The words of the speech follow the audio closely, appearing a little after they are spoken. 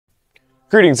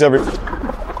Greetings, everyone.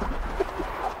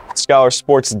 Scholar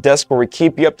Sports Desk, where we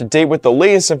keep you up to date with the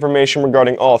latest information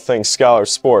regarding all things Scholar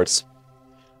Sports.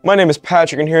 My name is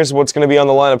Patrick, and here's what's going to be on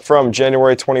the lineup from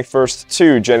January 21st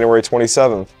to January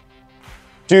 27th.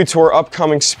 Due to our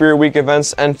upcoming Spirit Week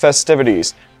events and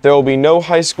festivities, there will be no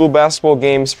high school basketball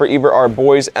games for either our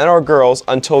boys and our girls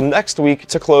until next week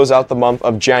to close out the month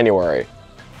of January.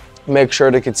 Make sure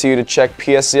to continue to check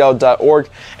pscl.org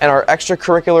and our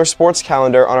extracurricular sports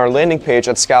calendar on our landing page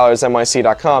at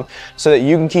scholarsmic.com so that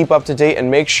you can keep up to date and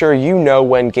make sure you know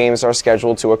when games are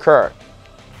scheduled to occur.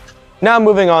 Now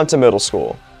moving on to middle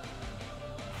school.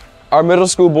 Our middle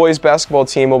school boys basketball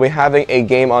team will be having a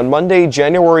game on Monday,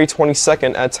 January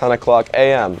 22nd at 10 o'clock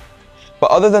a.m.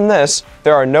 But other than this,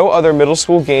 there are no other middle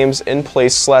school games in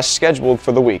place / scheduled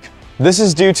for the week. This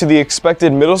is due to the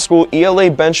expected Middle School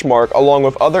ELA Benchmark along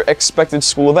with other expected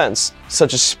school events,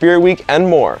 such as Spirit Week and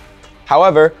more.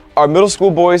 However, our middle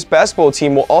school boys basketball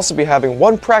team will also be having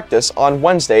one practice on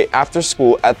Wednesday after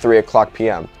school at 3 o'clock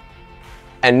p.m.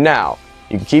 And now,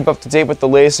 you can keep up to date with the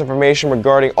latest information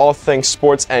regarding all things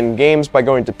sports and games by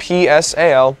going to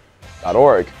psal.org.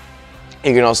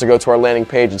 You can also go to our landing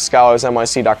page at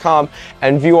scholarsmic.com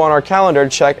and view on our calendar to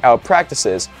check out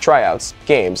practices, tryouts,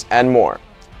 games, and more.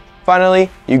 Finally,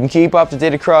 you can keep up to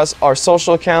date across our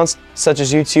social accounts such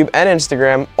as YouTube and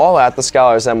Instagram, all at the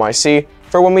Scholars MIC,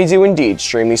 for when we do indeed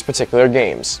stream these particular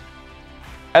games.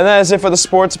 And that is it for the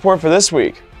sports report for this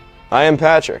week. I am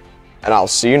Patrick, and I'll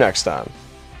see you next time.